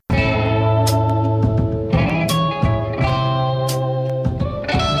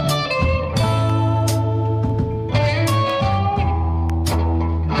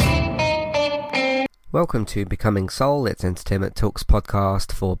Welcome to Becoming Soul. It's Entertainment Talks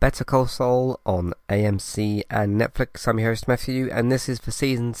podcast for Better Call Saul on AMC and Netflix. I'm your host Matthew, and this is for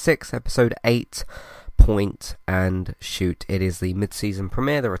Season 6, Episode 8, Point and Shoot. It is the mid-season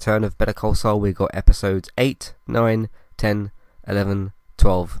premiere, the return of Better Call Saul. We've got Episodes 8, 9, 10, 11,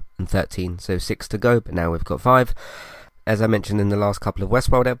 12, and 13. So 6 to go, but now we've got 5. As I mentioned in the last couple of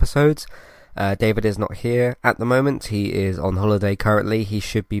Westworld episodes, David is not here at the moment. He is on holiday currently. He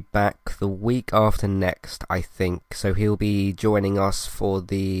should be back the week after next, I think. So he'll be joining us for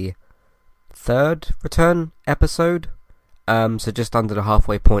the 3rd return episode. So just under the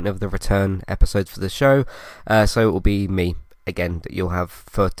halfway point of the return episodes for the show. So it will be me again that you'll have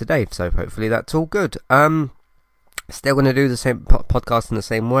for today. So hopefully that's all good. Still going to do the same podcast in the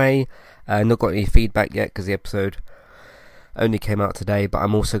same way. Not got any feedback yet because the episode only came out today, but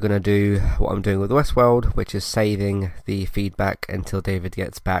I'm also going to do what I'm doing with Westworld, which is saving the feedback until David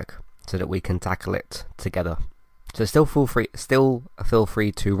gets back so that we can tackle it together. So still feel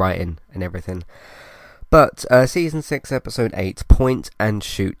free to write in and everything. But Season 6, Episode 8, Point and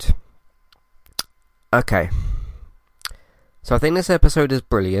Shoot. Okay. So I think this episode is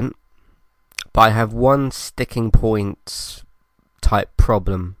brilliant, but I have one sticking point type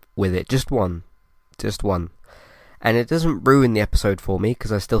problem with it. Just one. And it doesn't ruin the episode for me,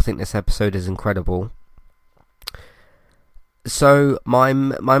 because I still think this episode is incredible. So, my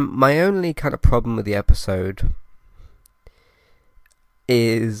only kind of problem with the episode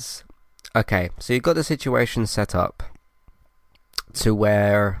is... Okay, so you've got the situation set up to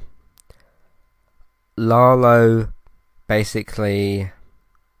where Lalo basically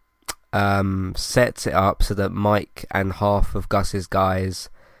sets it up so that Mike and half of Gus's guys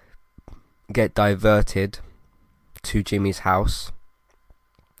get diverted to Jimmy's house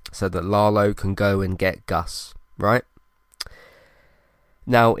so that Lalo can go and get Gus, right?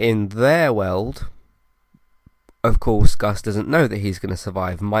 Now, in their world, of course, Gus doesn't know that he's going to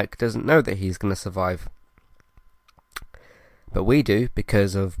survive. Mike doesn't know that he's going to survive. But we do,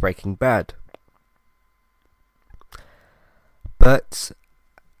 because of Breaking Bad. But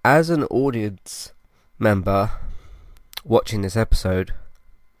as an audience member watching this episode,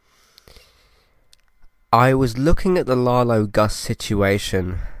 I was looking at the Lalo-Gus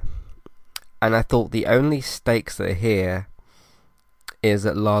situation, and I thought the only stakes that are here is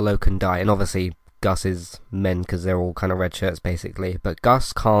that Lalo can die. And obviously, Gus is men, because they're all kind of red shirts, basically. But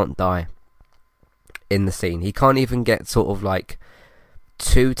Gus can't die in the scene. He can't even get sort of like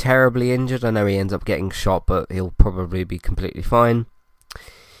too terribly injured. I know he ends up getting shot, but he'll probably be completely fine.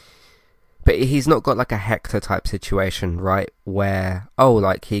 But he's not got like a Hector type situation, right? Where,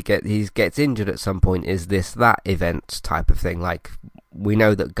 he gets injured at some point, is this that event type of thing. Like, we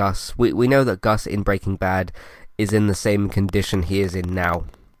know that Gus in Breaking Bad is in the same condition he is in now.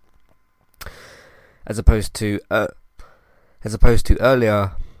 As opposed to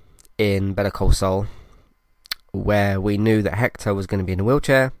earlier in Better Call Saul, where we knew that Hector was going to be in a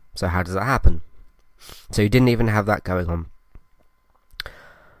wheelchair. So how does that happen? So you didn't even have that going on.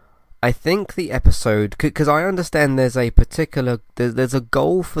 I think the episode, because I understand there's a there's a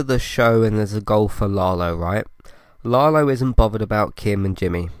goal for the show and there's a goal for Lalo, right? Lalo isn't bothered about Kim and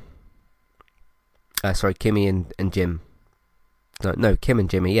Jimmy. Kimmy and Jim. No, Kim and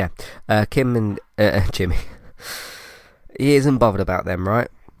Jimmy, yeah. Kim and Jimmy. He isn't bothered about them, right?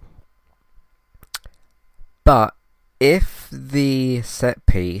 But if the set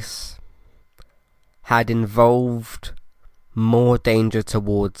piece had involved more danger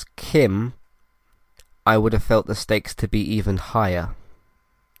towards Kim, I would have felt the stakes to be even higher.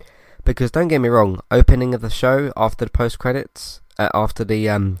 Because don't get me wrong, opening of the show after the after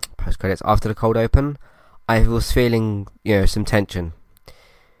the cold open, I was feeling, some tension.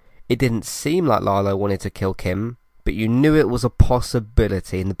 It didn't seem like Lalo wanted to kill Kim, but you knew it was a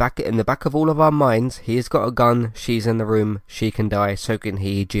possibility. In the back of all of our minds, he's got a gun, she's in the room, she can die, so can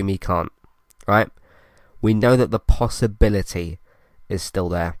he, Jimmy can't. Right? We know that the possibility is still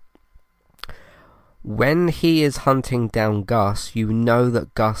there. When he is hunting down Gus, you know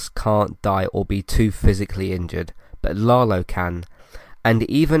that Gus can't die or be too physically injured, but Lalo can. And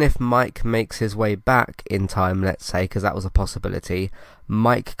even if Mike makes his way back in time, let's say, because that was a possibility,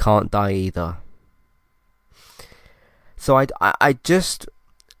 Mike can't die either. So I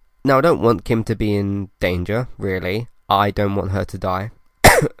don't want Kim to be in danger, really. I don't want her to die.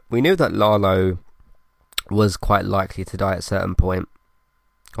 We knew that Lalo was quite likely to die at a certain point.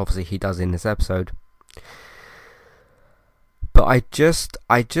 Obviously he does in this episode. But I just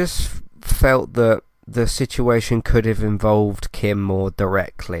felt that the situation could have involved Kim more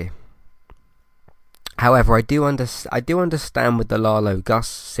directly. However, I do understand with the Lalo Gus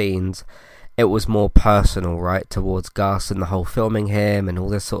scenes, it was more personal, right, towards Gus and the whole filming him and all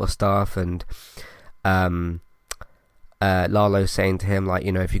this sort of stuff. And Lalo saying to him, like,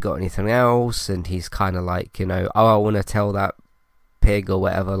 if you got anything else, and he's kind of like, oh, I want to tell that pig or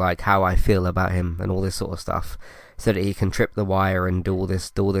whatever, like, how I feel about him and all this sort of stuff, so that he can trip the wire and do all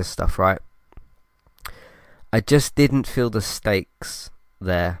this stuff, right? I just didn't feel the stakes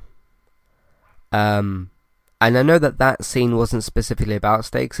there. And I know that scene wasn't specifically about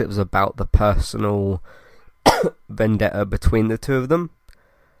stakes, it was about the personal vendetta between the two of them.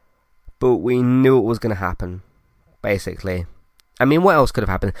 But we knew it was going to happen, basically. I mean, what else could have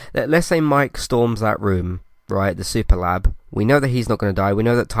happened? Let's say Mike storms that room, right, the super lab. We know that he's not going to die. We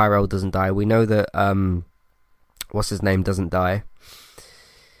know that Tyrell doesn't die. We know that, what's his name doesn't die.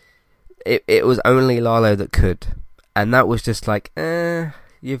 It was only Lalo that could. And that was just like,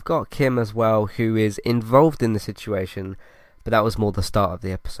 you've got Kim as well, who is involved in the situation, but that was more the start of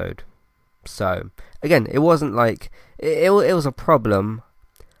the episode. So, again, it wasn't like, it was a problem,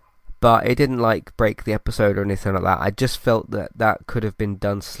 but it didn't like break the episode or anything like that. I just felt that could have been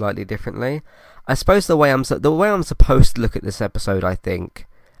done slightly differently. I suppose the way I'm supposed to look at this episode, I think,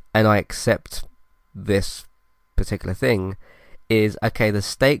 and I accept this particular thing, is, okay, the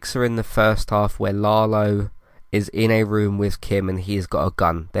stakes are in the first half where Lalo is in a room with Kim and he's got a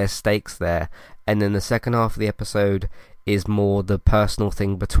gun. There's stakes there. And then the second half of the episode is more the personal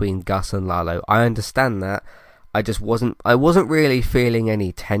thing between Gus and Lalo. I understand that. I wasn't really feeling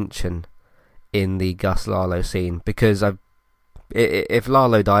any tension in the Gus Lalo scene, because if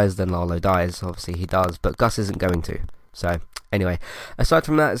Lalo dies, then Lalo dies. Obviously he does, but Gus isn't going to. So anyway, aside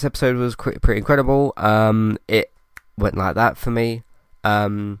from that, this episode was pretty incredible. It went like that for me.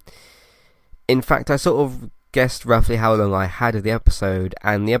 In fact, I sort of guessed roughly how long I had of the episode,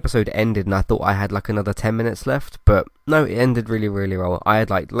 and the episode ended and I thought I had like another 10 minutes left, but no, it ended really, really well. I had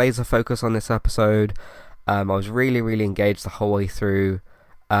like laser focus on this episode. I was really, really engaged the whole way through,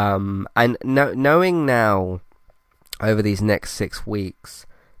 and knowing now over these next 6 weeks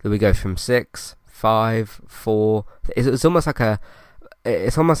that we go from 6, 5, 4, it's almost like a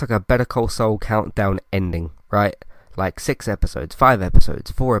Better Call Saul countdown ending, right? Like 6 episodes, 5 episodes,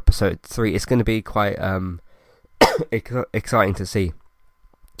 4 episodes, 3. It's going to be quite exciting to see.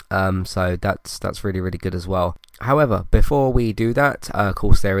 So that's really, really good as well. However, before we do that, of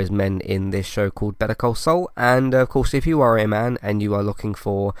course, there is men in this show called Better Call Saul, and of course, if you are a man and you are looking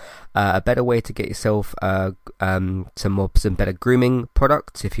for a better way to get yourself some better grooming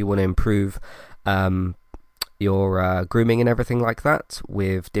products, if you want to improve your grooming and everything like that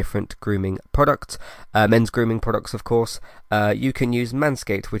with different grooming products, men's grooming products, of course, you can use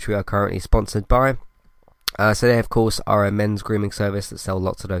Manscaped, which we are currently sponsored by. So they, of course, are a men's grooming service that sell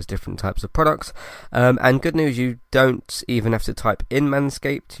lots of those different types of products. And good news, you don't even have to type in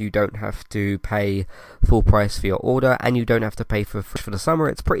Manscaped. You don't have to pay full price for your order, and you don't have to pay for the summer.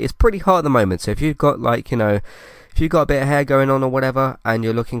 It's pretty hot at the moment. So if you've got if you've got a bit of hair going on or whatever, and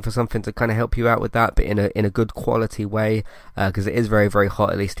you're looking for something to kind of help you out with that, but in a good quality way, because it is very, very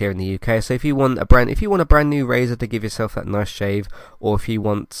hot, at least here in the UK. So if you want a brand new razor to give yourself that nice shave, or if you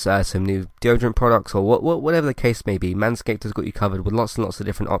want some new deodorant products, or whatever the case may be, Manscaped has got you covered with lots and lots of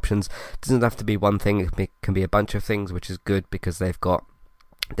different options. It doesn't have to be one thing; it can be a bunch of things, which is good because they've got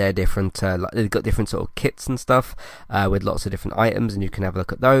they've got different sort of kits and stuff with lots of different items, and you can have a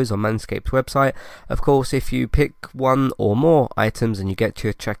look at those on Manscaped's website. Of course, if you pick one or more items and you get to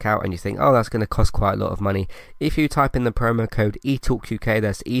your checkout and you think, oh, that's going to cost quite a lot of money, if you type in the promo code ETALKUK,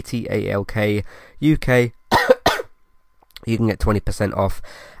 that's ETALK UK, you can get 20% off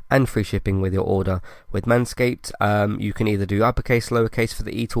and free shipping with your order with Manscaped. You can either do uppercase, lowercase for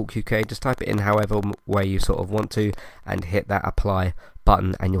the eTalk UK, just type it in however way you sort of want to and hit that apply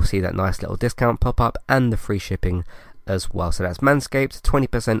button, and you'll see that nice little discount pop up and the free shipping as well. So that's Manscaped,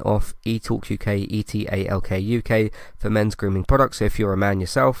 20% off, eTalk UK, ETALK UK for men's grooming products. So if you're a man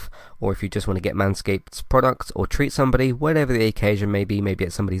yourself, or if you just want to get Manscaped's products or treat somebody, whatever the occasion may be, maybe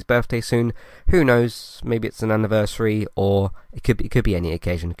it's somebody's birthday soon, who knows, maybe it's an anniversary, or it could be any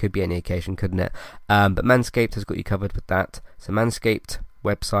occasion, couldn't it? But Manscaped has got you covered with that. So Manscaped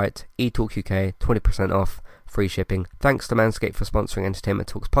website, eTalk UK, 20% off, free shipping. Thanks to Manscaped for sponsoring Entertainment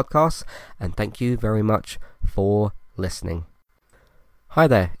Talks podcasts, and thank you very much for listening. Hi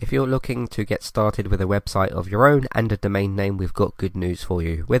there, if you're looking to get started with a website of your own and a domain name, we've got good news for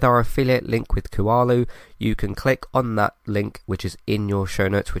you. With our affiliate link with Kualu, you can click on that link which is in your show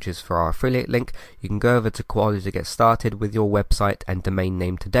notes, which is for our affiliate link. You can go over to Kualu to get started with your website and domain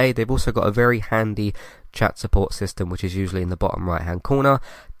name today. They've also got a very handy chat support system, which is usually in the bottom right hand corner,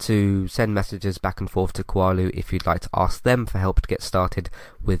 to send messages back and forth to Koalu if you'd like to ask them for help to get started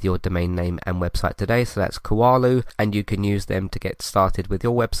with your domain name and website today. So that's Koalu, and you can use them to get started with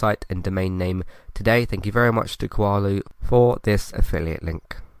your website and domain name today. Thank you very much to Koalu for this affiliate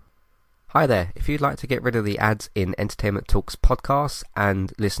link. Hi there, if you'd like to get rid of the ads in Entertainment Talks podcasts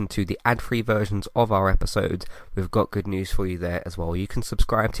and listen to the ad-free versions of our episodes, we've got good news for you there as well. You can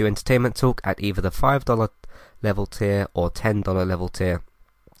subscribe to Entertainment Talk at either the $5 level tier or $10 level tier.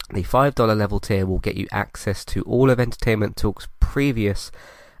 The $5 level tier will get you access to all of Entertainment Talk's previous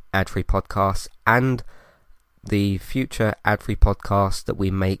ad-free podcasts and the future ad-free podcasts that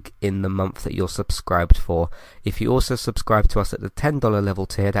we make in the month that you're subscribed for. If you also subscribe to us at the $10 level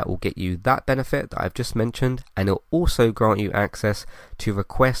tier, that will get you that benefit that I've just mentioned, and it'll also grant you access to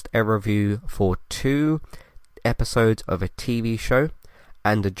request a review for 2 episodes of a TV show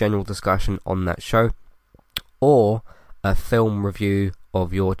and a general discussion on that show, or a film review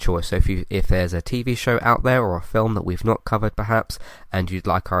of your choice. So if there's a TV show out there or a film that we've not covered perhaps and you'd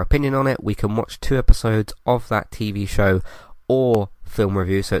like our opinion on it, we can watch 2 episodes of that TV show or film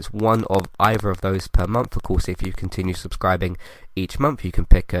review. So it's one of either of those per month. Of course, if you continue subscribing each month, you can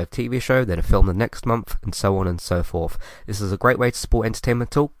pick a TV show, then a film the next month, and so on and so forth. This is a great way to support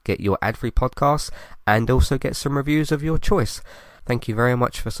Entertainment Talk, get your ad-free podcasts, and also get some reviews of your choice. Thank you very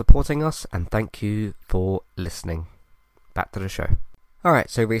much for supporting us, and thank you for listening. Back to the show.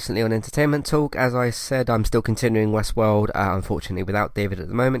 Alright, so recently on Entertainment Talk, as I said, I'm still continuing Westworld, unfortunately without David at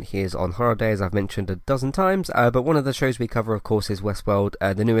the moment. He is on holiday, as I've mentioned a dozen times, but one of the shows we cover, of course, is Westworld.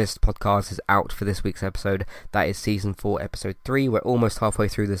 The newest podcast is out for this week's episode. That is Season 4, Episode 3. We're almost halfway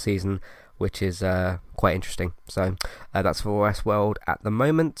through the season, which is quite interesting. So, that's for Westworld at the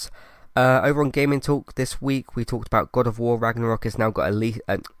moment. Over on Gaming Talk this week, we talked about God of War Ragnarok has now got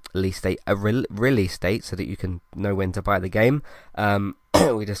a release date so that you can know when to buy the game.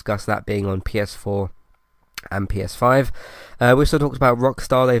 We discussed that being on PS4 and PS5. We also talked about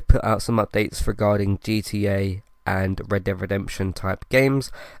Rockstar. They've put out some updates regarding GTA and Red Dead Redemption type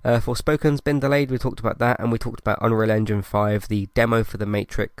games. Forspoken's been delayed. We talked about that, and we talked about Unreal Engine 5. The demo for the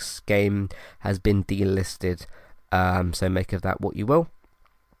Matrix game has been delisted, so make of that what you will.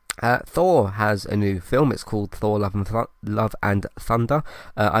 Thor has a new film. It's called Thor Love and Thunder.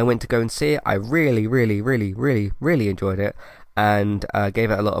 I went to go and see it. I really enjoyed it, and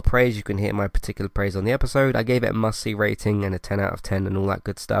gave it a lot of praise. You can hear my particular praise on the episode. I gave it a must-see rating and a 10 out of 10 and all that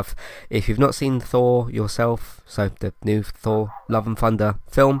good stuff. If you've not seen Thor yourself, so the new Thor Love and Thunder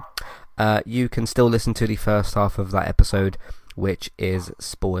film, you can still listen to the first half of that episode, which is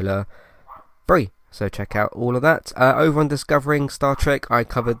spoiler free. So check out all of that. Over on Discovering Star Trek, I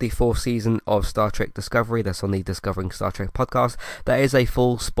covered the 4th season of Star Trek Discovery. That's on the Discovering Star Trek podcast. That is a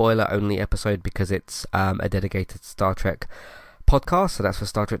full spoiler-only episode because it's a dedicated Star Trek podcast. So that's for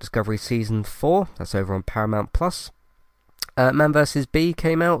Star Trek Discovery Season 4. That's over on Paramount+. Man vs. Bee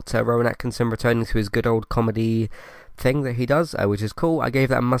came out. Rowan Atkinson returning to his good old comedy thing that he does, which is cool. I gave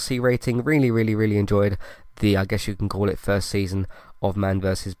that a must-see rating. Really enjoyed the, I guess you can call it, first season of Man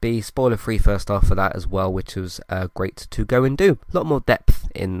vs. Bee. Spoiler free first half for that as well, which was great to go and do. A lot more depth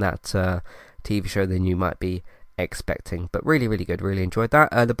in that TV show than you might be expecting, but really good. Really enjoyed that.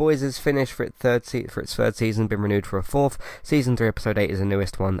 The Boys is finished for its third season, been renewed for a 4th. Season 3 episode 8 is the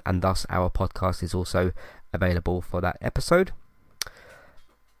newest one, and thus our podcast is also available for that episode.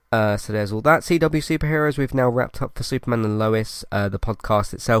 So there's all that. CW Superheroes, we've now wrapped up for Superman and Lois. The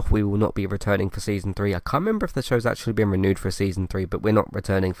podcast itself, we will not be returning for Season 3. I can't remember if the show's actually been renewed for Season 3, but we're not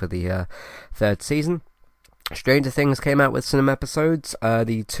returning for the 3rd season. Stranger Things came out with some episodes.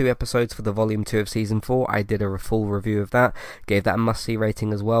 The 2 episodes for the Volume 2 of Season 4, I did a full review of that. Gave that a must-see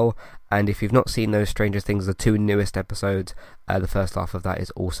rating as well. And if you've not seen those Stranger Things, the 2 newest episodes, the first half of that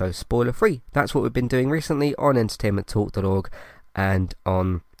is also spoiler-free. That's what we've been doing recently on entertainmenttalk.org and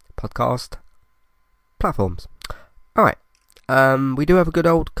on podcast platforms. Alright, we do have a good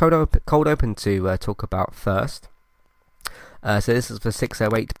old cold open to talk about first. So this is for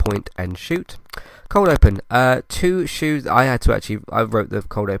 608 Point and Shoot. Cold open, 2 shoes. I wrote the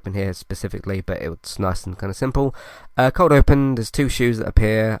cold open here specifically, but it's nice and kind of simple. Cold open, there's 2 shoes that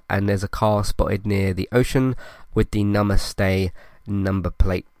appear, and there's a car spotted near the ocean with the Namaste number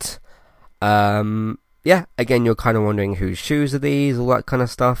plate. Yeah, again, you're kind of wondering whose shoes are these, all that kind of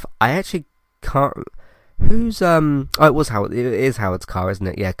stuff. I actually can't... Who's, oh, it is Howard's car, isn't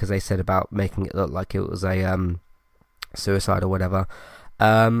it? Yeah, because they said about making it look like it was a, suicide or whatever.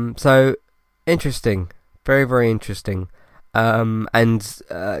 So, interesting. Very interesting. And,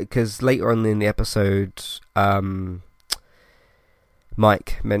 because later on in the episode,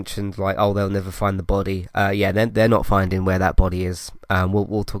 Mike mentioned like, oh, they'll never find the body. Yeah, they're not finding where that body is.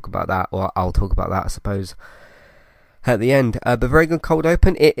 We'll talk about that, or I'll talk about that, I suppose, at the end. But very good cold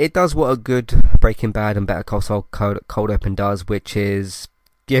open. It does what a good Breaking Bad and Better Call Saul cold open does, which is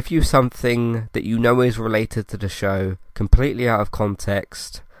give you something that you know is related to the show, completely out of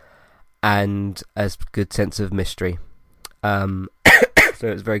context, and a good sense of mystery. So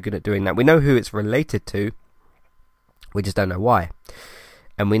it's very good at doing that. We know who it's related to, we just don't know why.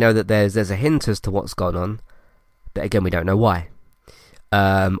 And we know that there's a hint as to what's gone on, but again, we don't know why.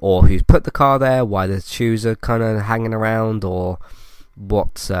 Or who's put the car there, why the shoes are kind of hanging around, or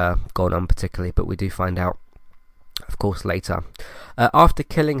what's gone on particularly, but we do find out, of course, later. After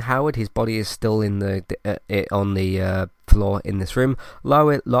killing Howard, his body is still in on the floor in this room.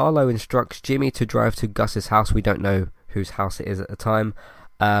 Lalo instructs Jimmy to drive to Gus's house. We don't know whose house it is at the time.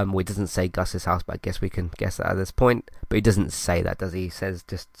 He doesn't say Gus's house, but I guess we can guess that at this point. But he doesn't say that, does he? He says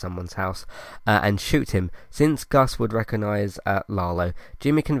just someone's house. And shoot him. Since Gus would recognise Lalo,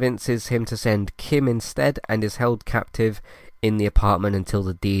 Jimmy convinces him to send Kim instead and is held captive in the apartment until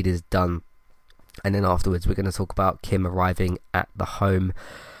the deed is done. And then afterwards we're going to talk about Kim arriving at the home.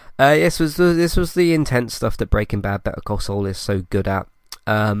 This was the intense stuff that Breaking Bad, Better Call Saul is so good at.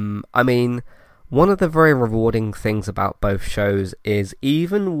 I mean, one of the very rewarding things about both shows is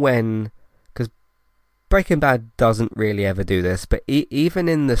even when, because Breaking Bad doesn't really ever do this, but even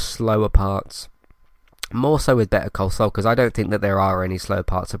in the slower parts, more so with Better Call Saul, because I don't think that there are any slow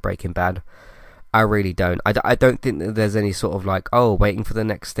parts of Breaking Bad. I really don't. I don't think that there's any sort of like, oh, waiting for the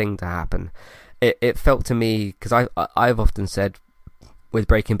next thing to happen. It felt to me, because I've often said with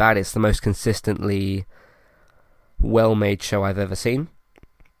Breaking Bad, it's the most consistently well-made show I've ever seen.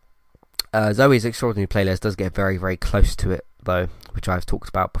 Zoe's Extraordinary Playlist does get very, very close to it, though, which I've talked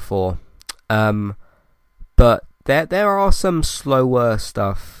about before. But there are some slower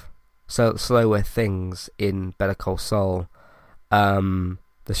things in Better Call Saul. The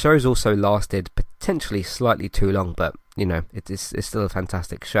show's also lasted potentially slightly too long, but you know, it's still a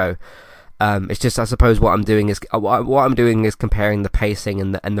fantastic show. It's just, I suppose, what I'm doing is comparing the pacing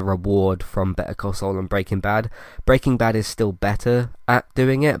and the reward from Better Call Saul and Breaking Bad. Breaking Bad is still better at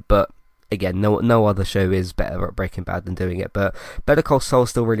doing it, but again, no other show is better at Breaking Bad than doing it. But Better Call Saul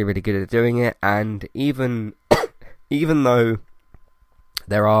is still really, really good at doing it, and even though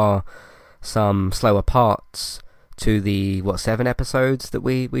there are some slower parts to the 7 episodes that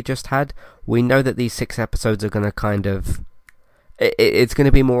we just had, we know that these 6 episodes are going to kind of, it's going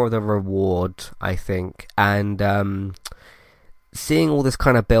to be more of the reward, I think. And seeing all this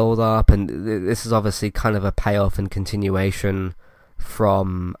kind of build up, and this is obviously kind of a payoff and continuation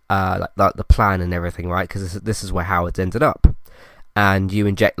from like the plan and everything, right? Because this is where Howard's ended up, and you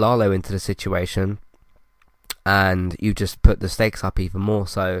inject Lalo into the situation, and you just put the stakes up even more.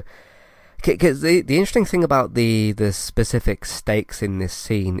 So, because the interesting thing about the specific stakes in this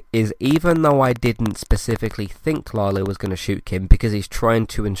scene is, even though I didn't specifically think Lalo was going to shoot Kim, because he's trying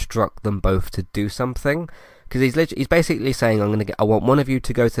to instruct them both to do something, because he's basically saying, I want one of you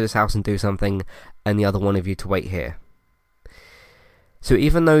to go to this house and do something, and the other one of you to wait here. So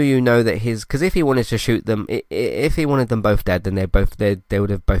even though you know that because if he wanted to shoot them, if he wanted them both dead, then they would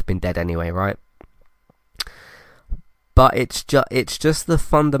have both been dead anyway, right? But it's just the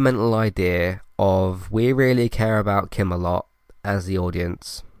fundamental idea of, we really care about Kim a lot as the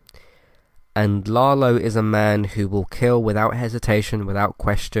audience, and Lalo is a man who will kill without hesitation, without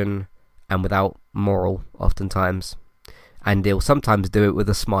question, and without moral, oftentimes, and he'll sometimes do it with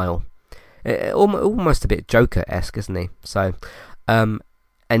a smile. Almost a bit Joker-esque, isn't he? So, and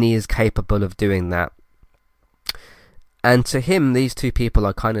he is capable of doing that. And to him, these two people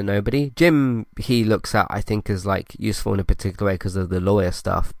are kind of nobody. Jim, he looks at, I think, as like useful in a particular way because of the lawyer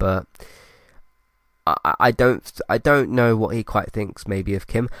stuff, but I don't know what he quite thinks maybe of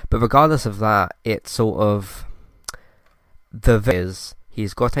Kim. But regardless of that, it's sort of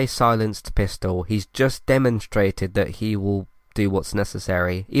he's got a silenced pistol. He's just demonstrated that he will do what's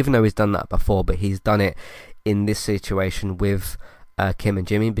necessary, even though he's done that before, but he's done it in this situation with Kim and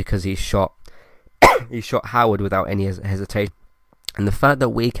Jimmy, because he shot Howard without any hesitation. And the fact that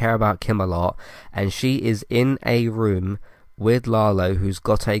we care about Kim a lot, and she is in a room with Lalo who's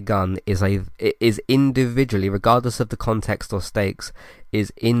got a gun, is individually, regardless of the context or stakes,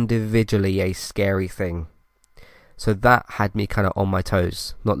 is individually a scary thing. So that had me kind of on my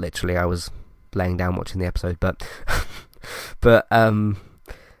toes. Not literally, I was laying down watching the episode, but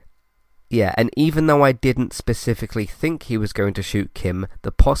yeah, and even though I didn't specifically think he was going to shoot Kim,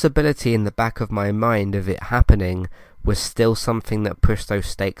 the possibility in the back of my mind of it happening was still something that pushed those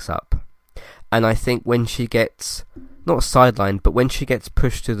stakes up. And I think when she gets, not sidelined, but when she gets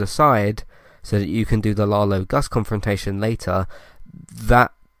pushed to the side so that you can do the Lalo-Gus confrontation later,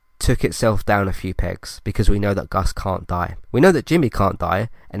 that took itself down a few pegs, because we know that Gus can't die. We know that Jimmy can't die,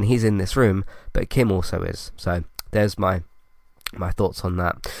 and he's in this room, but Kim also is. So there's my thoughts on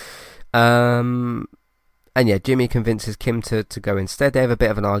that. And yeah, Jimmy convinces Kim to go instead. They have a bit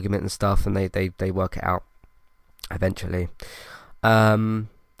of an argument and stuff, and they work it out eventually.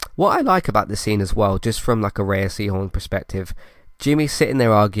 What I like about this scene as well, just from like a Rhea Seehorn perspective, Jimmy's sitting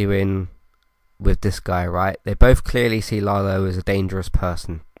there arguing with this guy, right? They both clearly see Lalo as a dangerous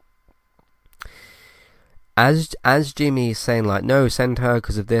person. As Jimmy's saying like, no, send her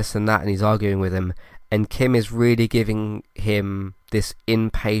because of this and that, and he's arguing with him, and Kim is really giving him this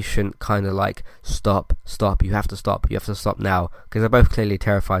impatient kind of like, stop, you have to stop now, because they're both clearly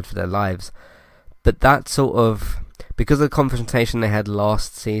terrified for their lives. But that sort of, because of the confrontation they had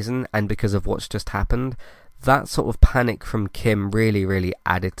last season, and because of what's just happened, that sort of panic from Kim really, really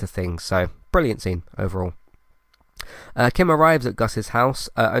added to things. So, brilliant scene overall. Kim arrives at Gus's house,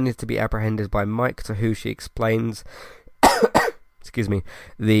 only to be apprehended by Mike, to who she explains excuse me,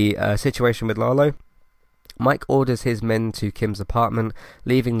 the situation with Lalo. Mike orders his men to Kim's apartment,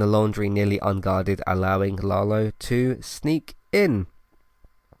 leaving the laundry nearly unguarded, allowing Lalo to sneak in.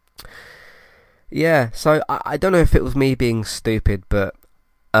 Yeah, so I don't know if it was me being stupid, but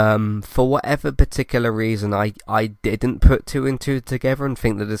for whatever particular reason, I didn't put two and two together and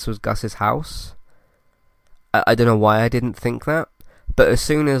think that this was Gus's house. I don't know why I didn't think that, but as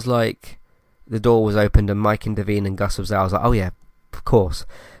soon as like the door was opened and Mike intervened and Gus was there, I was like, oh yeah, of course.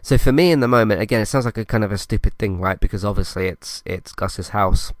 So for me in the moment, again, it sounds like a kind of a stupid thing, right? Because obviously it's Gus's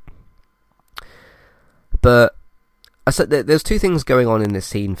house. But there's two things going on in this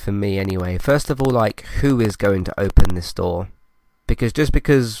scene for me anyway. First of all, like, who is going to open this door?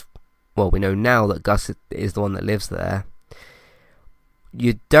 Because, well, we know now that Gus is the one that lives there.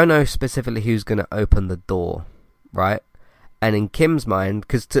 You don't know specifically who's going to open the door, right? And in Kim's mind,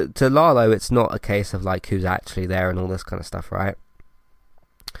 because to Lalo, it's not a case of like who's actually there and all this kind of stuff, right?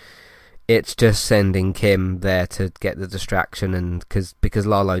 It's just sending Kim there to get the distraction, and because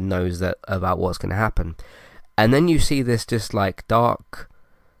Lalo knows that about what's going to happen. And then you see this just like dark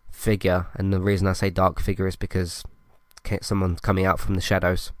figure, and the reason I say dark figure is because someone's coming out from the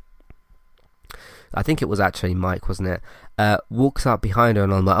shadows. I think it was actually Mike, wasn't it? Walks up behind her,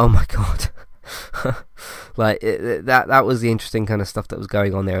 and I'm like, oh my god. Like that was the interesting kind of stuff that was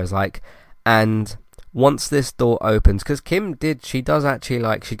going on there. Is like, and once this door opens, because she does actually,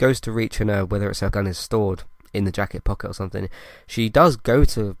 like, she goes to reach in her, whether it's her gun is stored in the jacket pocket or something, she does go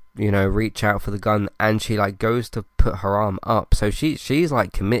to, reach out for the gun, and she like goes to put her arm up. So she's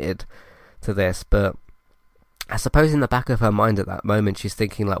like committed to this, but I suppose in the back of her mind at that moment she's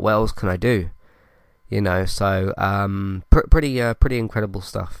thinking like, what else can I do? So pretty incredible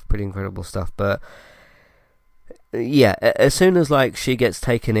stuff. But yeah, as soon as like she gets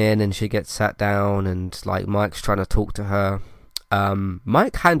taken in and she gets sat down and like Mike's trying to talk to her,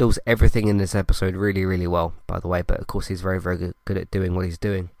 Mike handles everything in this episode really, really well, by the way. But of course he's very, very good at doing what he's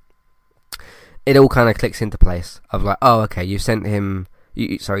doing. It all kind of clicks into place of like, oh, okay, you sent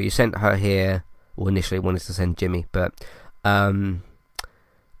her here. Well, initially wanted to send Jimmy, but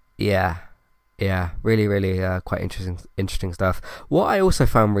yeah, really, really quite interesting stuff. What I also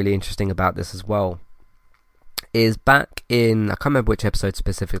found really interesting about this as well is back in, I can't remember which episode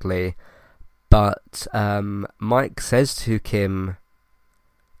specifically, but Mike says to Kim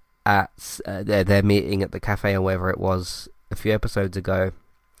at their meeting at the cafe or wherever it was a few episodes ago,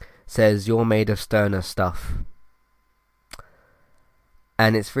 says, you're made of sterner stuff.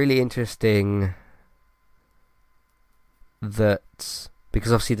 And it's really interesting that,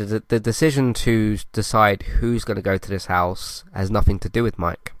 because obviously the decision to decide who's going to go to this house has nothing to do with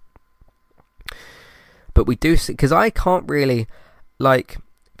Mike. But we do see, because I can't really, like,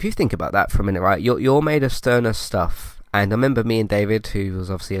 if you think about that for a minute, right, you're made of sterner stuff. And I remember me and David, who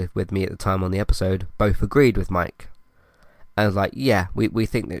was obviously with me at the time on the episode, both agreed with Mike. And I was like, yeah, we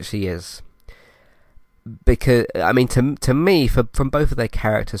think that she is. Because, I mean, to me, from both of their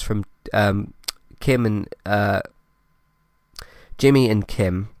characters, from Kim and Jimmy and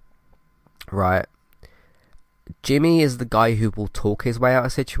Kim, right? Jimmy is the guy who will talk his way out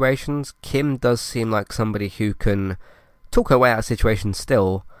of situations. Kim does seem like somebody who can talk her way out of situations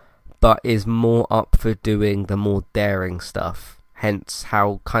still, but is more up for doing the more daring stuff. Hence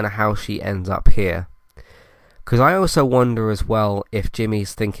how she ends up here. Because I also wonder as well if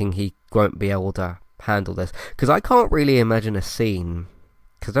Jimmy's thinking he won't be able to handle this. Because I can't really imagine a scene,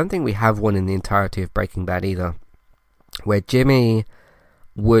 because I don't think we have one in the entirety of Breaking Bad either, where Jimmy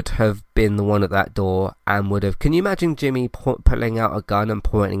would have been the one at that door and would have... Can you imagine Jimmy pulling out a gun and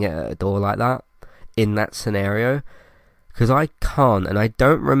pointing it at a door like that in that scenario? Because I can't, and I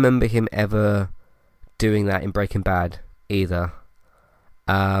don't remember him ever doing that in Breaking Bad either.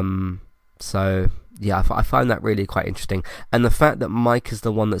 So yeah, I find that really quite interesting, and the fact that Mike is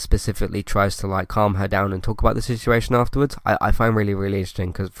the one that specifically tries to like calm her down and talk about the situation afterwards, I find really, really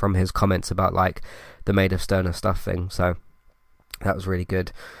interesting, because from his comments about like the Maid of Sterner stuff thing. So that was really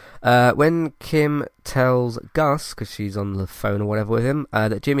good. When Kim tells Gus, because she's on the phone or whatever with him,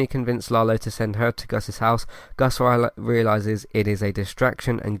 that Jimmy convinced Lalo to send her to Gus's house, Gus realizes it is a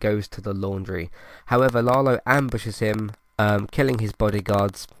distraction and goes to the laundry. However, Lalo ambushes him, killing his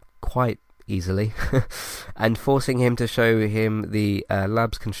bodyguards quite easily and forcing him to show him the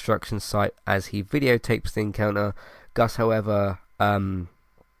lab's construction site as he videotapes the encounter. Gus, however,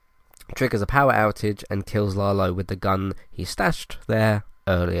 triggers a power outage and kills Lalo with the gun he stashed there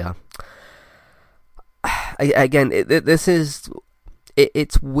earlier. Again,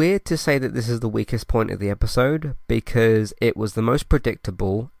 it's weird to say that this is the weakest point of the episode, because it was the most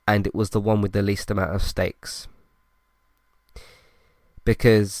predictable and it was the one with the least amount of stakes.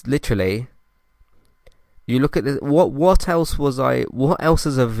 Because literally, you look at this, what else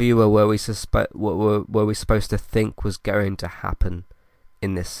as a viewer were we supposed to think was going to happen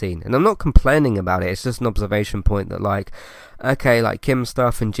in this scene? And I'm not complaining about it, it's just an observation point that, like, okay, like Kim's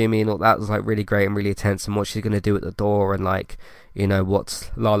stuff and Jimmy and all that was like really great and really tense, and what she's going to do at the door, and like, you know,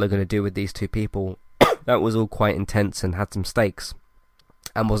 what's Lalo going to do with these two people, that was all quite intense and had some stakes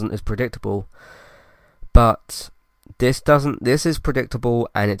and wasn't as predictable. But this is predictable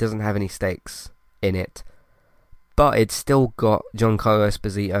and it doesn't have any stakes in it, but it's still got Giancarlo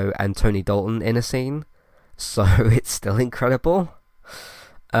Esposito and Tony Dalton in a scene, so it's still incredible.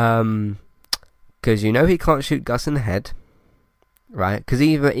 Because you know he can't shoot Gus in the head, right? Because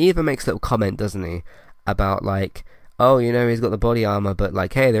he even makes a little comment, doesn't he, about like, oh, you know, he's got the body armor, but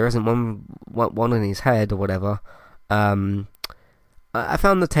like, hey, there isn't one in his head or whatever. I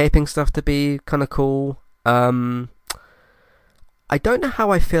found the taping stuff to be kind of cool. I don't know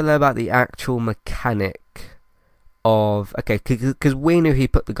how I feel about the actual mechanic of, okay, because we knew he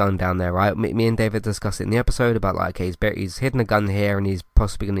put the gun down there, right? Me and David discussed it in the episode about like, okay, he's hidden a gun here and he's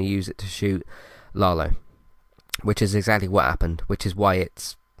possibly going to use it to shoot Lalo, which is exactly what happened, which is why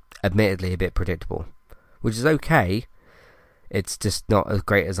it's admittedly a bit predictable, which is okay. It's just not as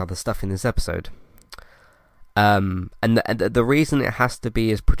great as other stuff in this episode. And the reason it has to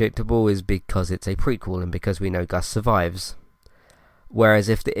be as predictable is because it's a prequel and because we know Gus survives. Whereas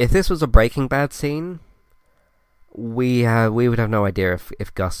if this was a Breaking Bad scene, we would have no idea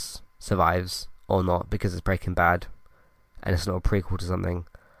if Gus survives or not, because it's Breaking Bad and it's not a prequel to something.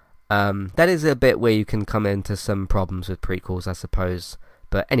 That is a bit where you can come into some problems with prequels, I suppose.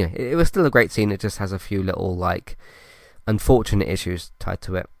 But anyway, it was still a great scene. It just has a few little like unfortunate issues tied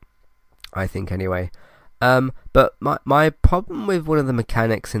to it, I think, anyway. But my problem with one of the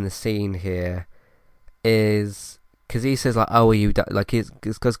mechanics in the scene here is, because he says like, oh, are you done? Like,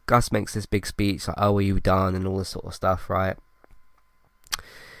 because Gus makes this big speech like, oh, are you done, and all this sort of stuff, right?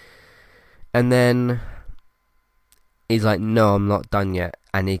 And then he's like, no, I'm not done yet,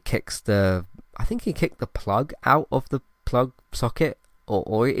 and he kicks I think he kicked the plug out of the plug socket,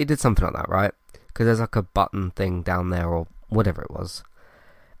 or he did something like that, right? Because there's like a button thing down there or whatever it was.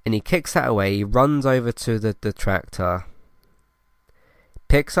 And he kicks that away, he runs over to the tractor,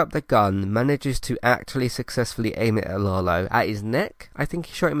 picks up the gun, manages to actually successfully aim it at Lalo, at his neck. I think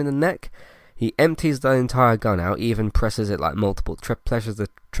he shot him in the neck. He empties the entire gun out, even presses it like presses the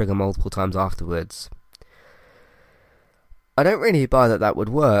trigger multiple times afterwards. I don't really buy that would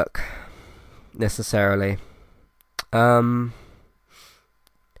work, necessarily. I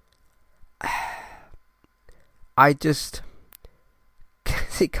just...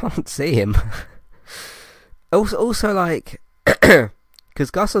 he can't see him. also, like,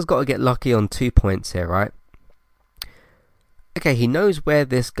 because Gus has got to get lucky on 2 points here, right? Okay, he knows where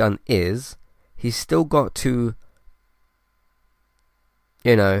this gun is. He's still got to,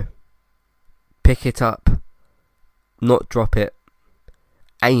 you know, pick it up, not drop it,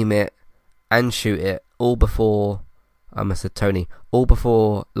 aim it, and shoot it, all before, I must have said Tony, all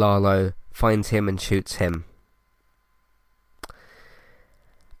before Lalo finds him and shoots him.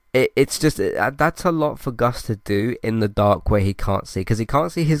 It's just, that's a lot for Gus to do in the dark where he can't see, because he can't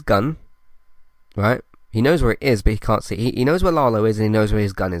see his gun, right? He knows where it is, but he can't see. He knows where Lalo is and he knows where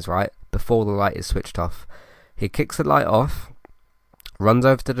his gun is, right? Before the light is switched off. He kicks the light off, runs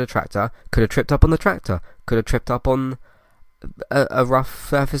over to the tractor, could have tripped up on the tractor, could have tripped up on a rough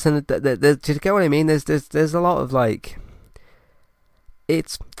surface, and do you get what I mean? There's a lot of like...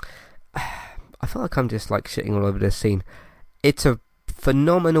 it's I feel like I'm just like shitting all over this scene. It's a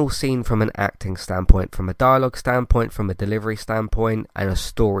phenomenal scene from an acting standpoint, from a dialogue standpoint, from a delivery standpoint, and a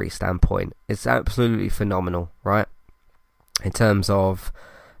story standpoint. It's absolutely phenomenal, right? In terms of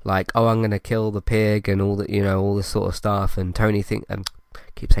like, oh, I'm gonna kill the pig and all that, all this sort of stuff. And Tony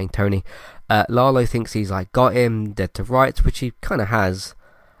keep saying Tony. Lalo thinks he's like got him dead to rights, which he kind of has.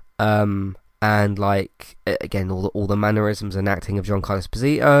 And like again, all the mannerisms and acting of Giancarlo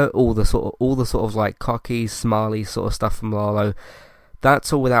Esposito, all the sort of like cocky, smiley sort of stuff from Lalo.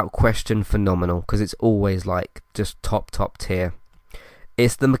 That's all without question phenomenal, because it's always like just top tier.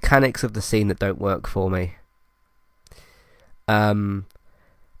 It's the mechanics of the scene that don't work for me.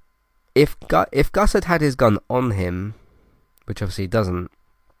 If Gus had his gun on him, which obviously he doesn't,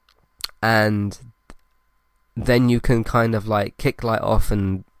 and then you can kind of like kick light off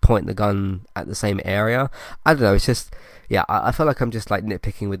and point the gun at the same area. I don't know. It's just, yeah. I feel like I'm just like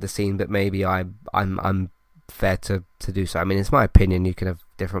nitpicking with the scene, but maybe I'm fair to do so. I mean, it's my opinion. You can have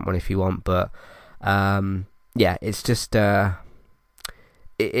a different one if you want, but yeah, it's just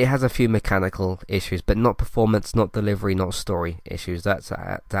it has a few mechanical issues, but not performance, not delivery, not story issues. That's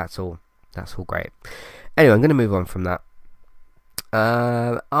all. That's all great. Anyway, I'm going to move on from that.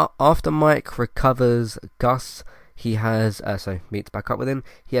 After Mike recovers Gus, he has meets back up with him.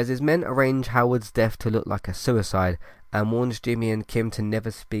 He has his men arrange Howard's death to look like a suicide, and warns Jimmy and Kim to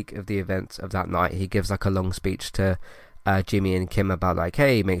never speak of the events of that night. He gives like a long speech to Jimmy and Kim about like,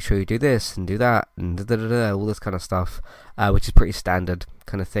 hey, make sure you do this and do that and all this kind of stuff, which is pretty standard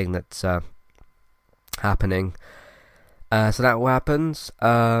kind of thing that's happening. So that happens.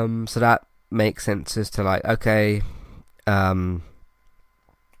 So that makes sense as to like, okay,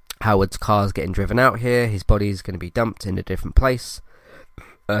 Howard's car's getting driven out here. His body's going to be dumped in a different place.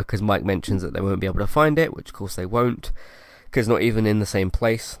 Because Mike mentions that they won't be able to find it, which of course they won't, because not even in the same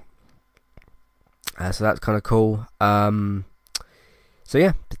place. So that's kind of cool. So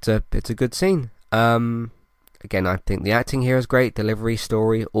yeah, it's a good scene. Again, I think the acting here is great, delivery,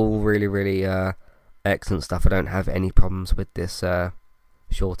 story, all really, really excellent stuff. I don't have any problems with this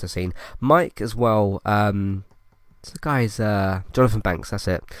shorter scene. Mike as well. So the guy's Jonathan Banks. That's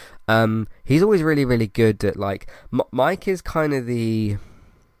it. He's always really, really good at like. Mike is kind of the,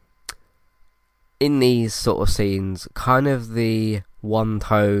 in these sort of scenes, kind of the one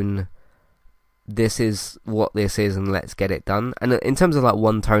tone. This is what this is, and let's get it done. And in terms of like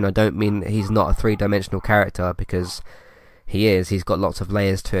one tone, I don't mean that he's not a three-dimensional character, because he is. He's got lots of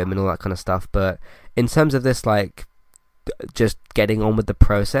layers to him and all that kind of stuff. But in terms of this, like, just getting on with the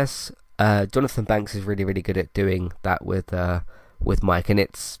process, Jonathan Banks is really, really good at doing that with Mike, and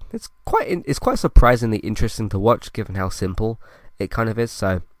it's quite surprisingly interesting to watch, given how simple it kind of is.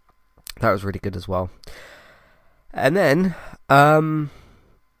 So that was really good as well. And then an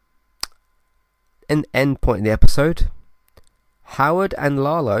end point in the episode, Howard and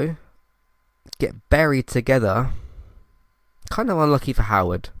Lalo get buried together. Kind of unlucky for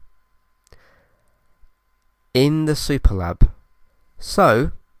Howard, in the super lab.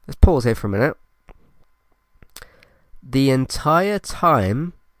 So let's pause here for a minute. The entire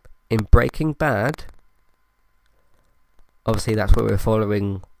time in Breaking Bad, obviously that's where we're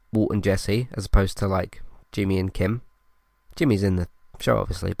following Walt and Jesse, as opposed to like Jimmy and Kim. Jimmy's in the show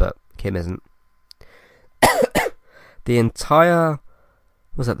obviously, but Kim isn't. The entire,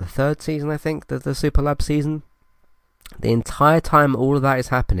 was that the third season, I think, the Super Lab season? The entire time all of that is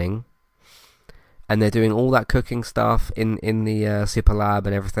happening, and they're doing all that cooking stuff in the Super Lab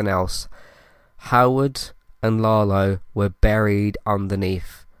and everything else, Howard and Lalo were buried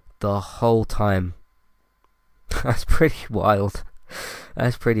underneath the whole time. That's pretty wild.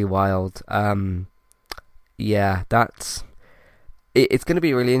 That's pretty wild. Yeah, that's... It's going to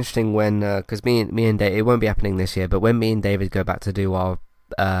be really interesting when, because me and Dave, it won't be happening this year, but when me and David go back to do our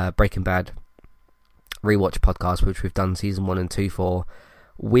Breaking Bad rewatch podcast, which we've done season 1 and 2 for,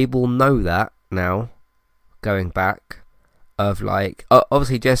 we will know that now, going back, of like,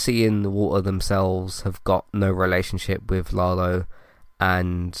 obviously Jesse and the Walter themselves have got no relationship with Lalo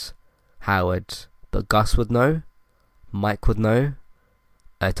and Howard, but Gus would know, Mike would know,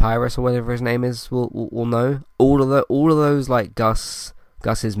 Tyrus or whatever his name is will know. All of those like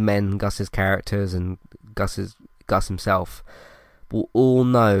Gus's men, Gus's characters, and Gus himself will all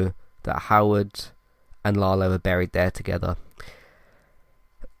know that Howard and Lalo are buried there together.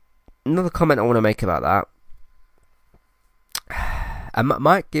 Another comment I want to make about that, and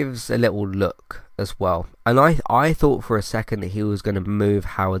Mike gives a little look as well, and I thought for a second that he was going to move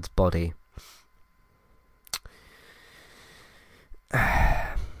Howard's body.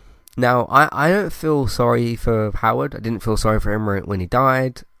 Now, I don't feel sorry for Howard. I didn't feel sorry for him when he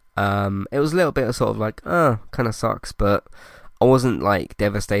died. It was a little bit of sort of like, kind of sucks, but I wasn't like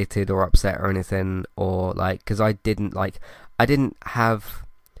devastated or upset or anything, or like, because I didn't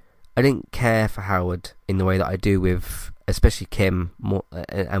care for Howard in the way that I do with, especially Kim, more,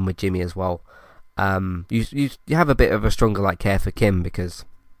 and with Jimmy as well. You have a bit of a stronger like care for Kim because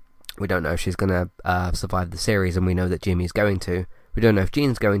we don't know if she's gonna survive the series, and we know that Jimmy's going to. We don't know if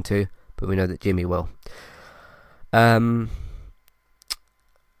Jean's going to, but we know that Jimmy will. I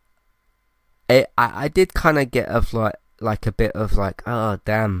did kind of get of like a bit of like, oh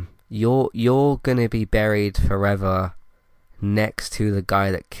damn, you're gonna be buried forever next to the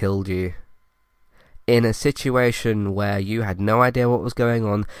guy that killed you, in a situation where you had no idea what was going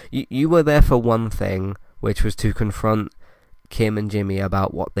on. You were there for one thing, which was to confront Kim and Jimmy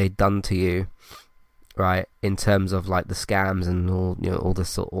about what they'd done to you, right? In terms of like the scams and all, you know,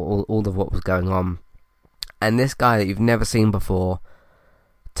 all of what was going on. And this guy that you've never seen before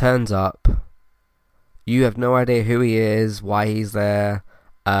turns up. You have no idea who he is, why he's there.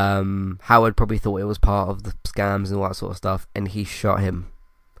 Howard probably thought it was part of the scams and all that sort of stuff, and he shot him.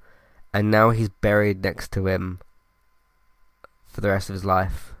 And now he's buried next to him for the rest of his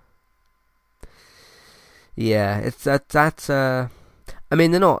life. Yeah, it's that's I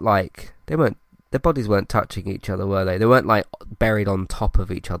mean, they're not like, their bodies weren't touching each other, were they? They weren't like buried on top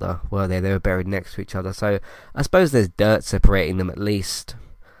of each other, were they? They were buried next to each other. So I suppose there's dirt separating them at least.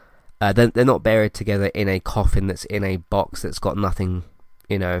 They're not buried together in a coffin that's in a box that's got nothing,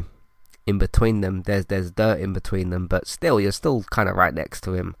 you know, in between them. There's dirt in between them, but still, you're still kind of right next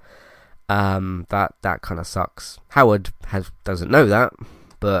to him. That kind of sucks. Howard doesn't know that,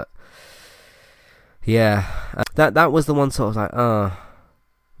 but yeah, that was the one sort of like,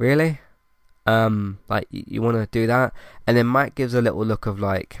 really? Like you want to do that? And then Mike gives a little look of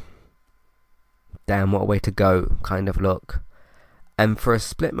like, damn, what a way to go kind of look. And for a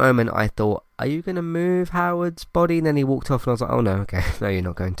split moment, I thought, are you going to move Howard's body? And then he walked off, and I was like, oh no, okay, no, you're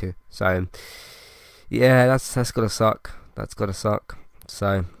not going to. So, yeah, that's gotta suck. That's gotta suck.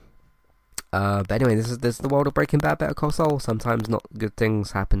 So, but anyway, this is the world of Breaking Bad, Better Call Saul. Sometimes not good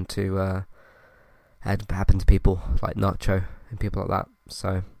things happen to people like Nacho and people like that.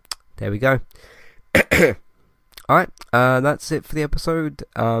 So, there we go. Alright, that's it for the episode.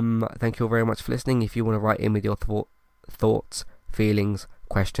 Thank you all very much for listening. If you want to write in with your thoughts, feelings,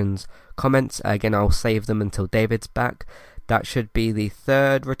 questions, comments, again, I'll save them until David's back. That should be the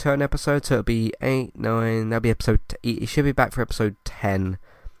third return episode, so it'll be 8, 9, that'll be episode, he should be back for episode 10,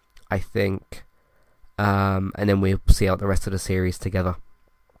 I think, and then we'll see out the rest of the series together,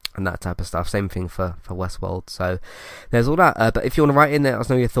 and that type of stuff. Same thing for Westworld. So there's all that. But if you want to write in there, let us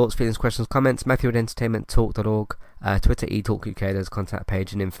know your thoughts, feelings, questions, comments. Matthew@entertainmenttalk.org, Twitter eTalkUK. There's a contact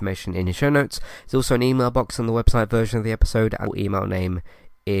page and information in your show notes. There's also an email box on the website version of the episode, and email name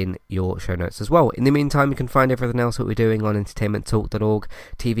in your show notes as well. In the meantime, you can find everything else that we're doing on entertainmenttalk.org.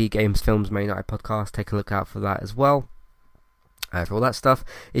 TV, games, films, Main Night podcast. Take a look out for that as well. For all that stuff.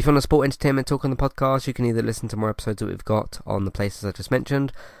 If you want to support Entertainment Talk on the podcast, you can either listen to more episodes that we've got on the places I just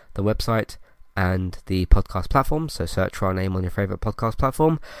mentioned, the website and the podcast platform, so search for our name on your favourite podcast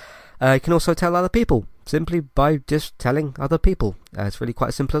platform. You can also tell other people, simply by just telling other people. It's really quite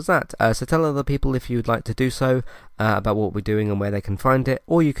as simple as that. So tell other people if you'd like to do so, about what we're doing and where they can find it,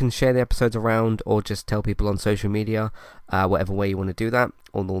 or you can share the episodes around, or just tell people on social media, whatever way you want to do that,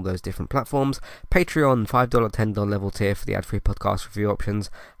 on all those different platforms. Patreon, $5, $10 level tier for the ad-free podcast review options.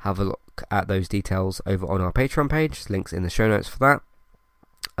 Have a look at those details over on our Patreon page. Links in the show notes for that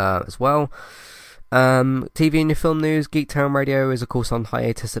as well. TV and your film news. Geektown Radio is of course on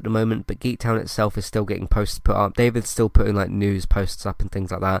hiatus at the moment, but Geektown itself is still getting posts put up. David's still putting like news posts up and things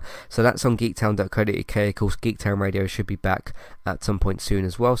like that, so that's on geektown.co.uk. Of course, Geektown Radio should be back at some point soon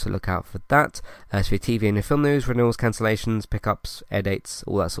as well, so look out for that. As for your TV and your film news, renewals, cancellations, pickups, air dates,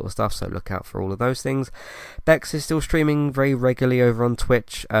 all that sort of stuff, so look out for all of those things. Bex is still streaming very regularly over on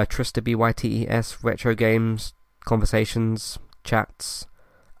Twitch. Trista BYTES, retro games, conversations, chats,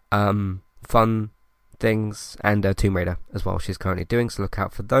 fun things, and Tomb Raider as well she's currently doing, so look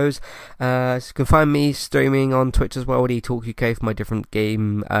out for those. So you can find me streaming on Twitch as well at eTalkUK for my different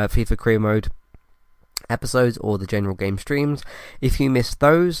game FIFA Career Mode episodes or the general game streams. If you missed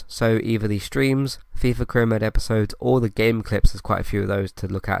those, so either the streams, FIFA Career Mode episodes, or the game clips, there's quite a few of those to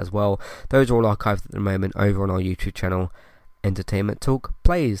look at as well. Those are all archived at the moment over on our YouTube channel, Entertainment Talk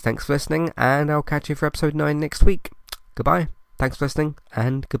Plays. Thanks for listening, and I'll catch you for episode 9 next week. Goodbye, thanks for listening,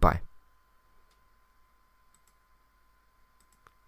 and goodbye.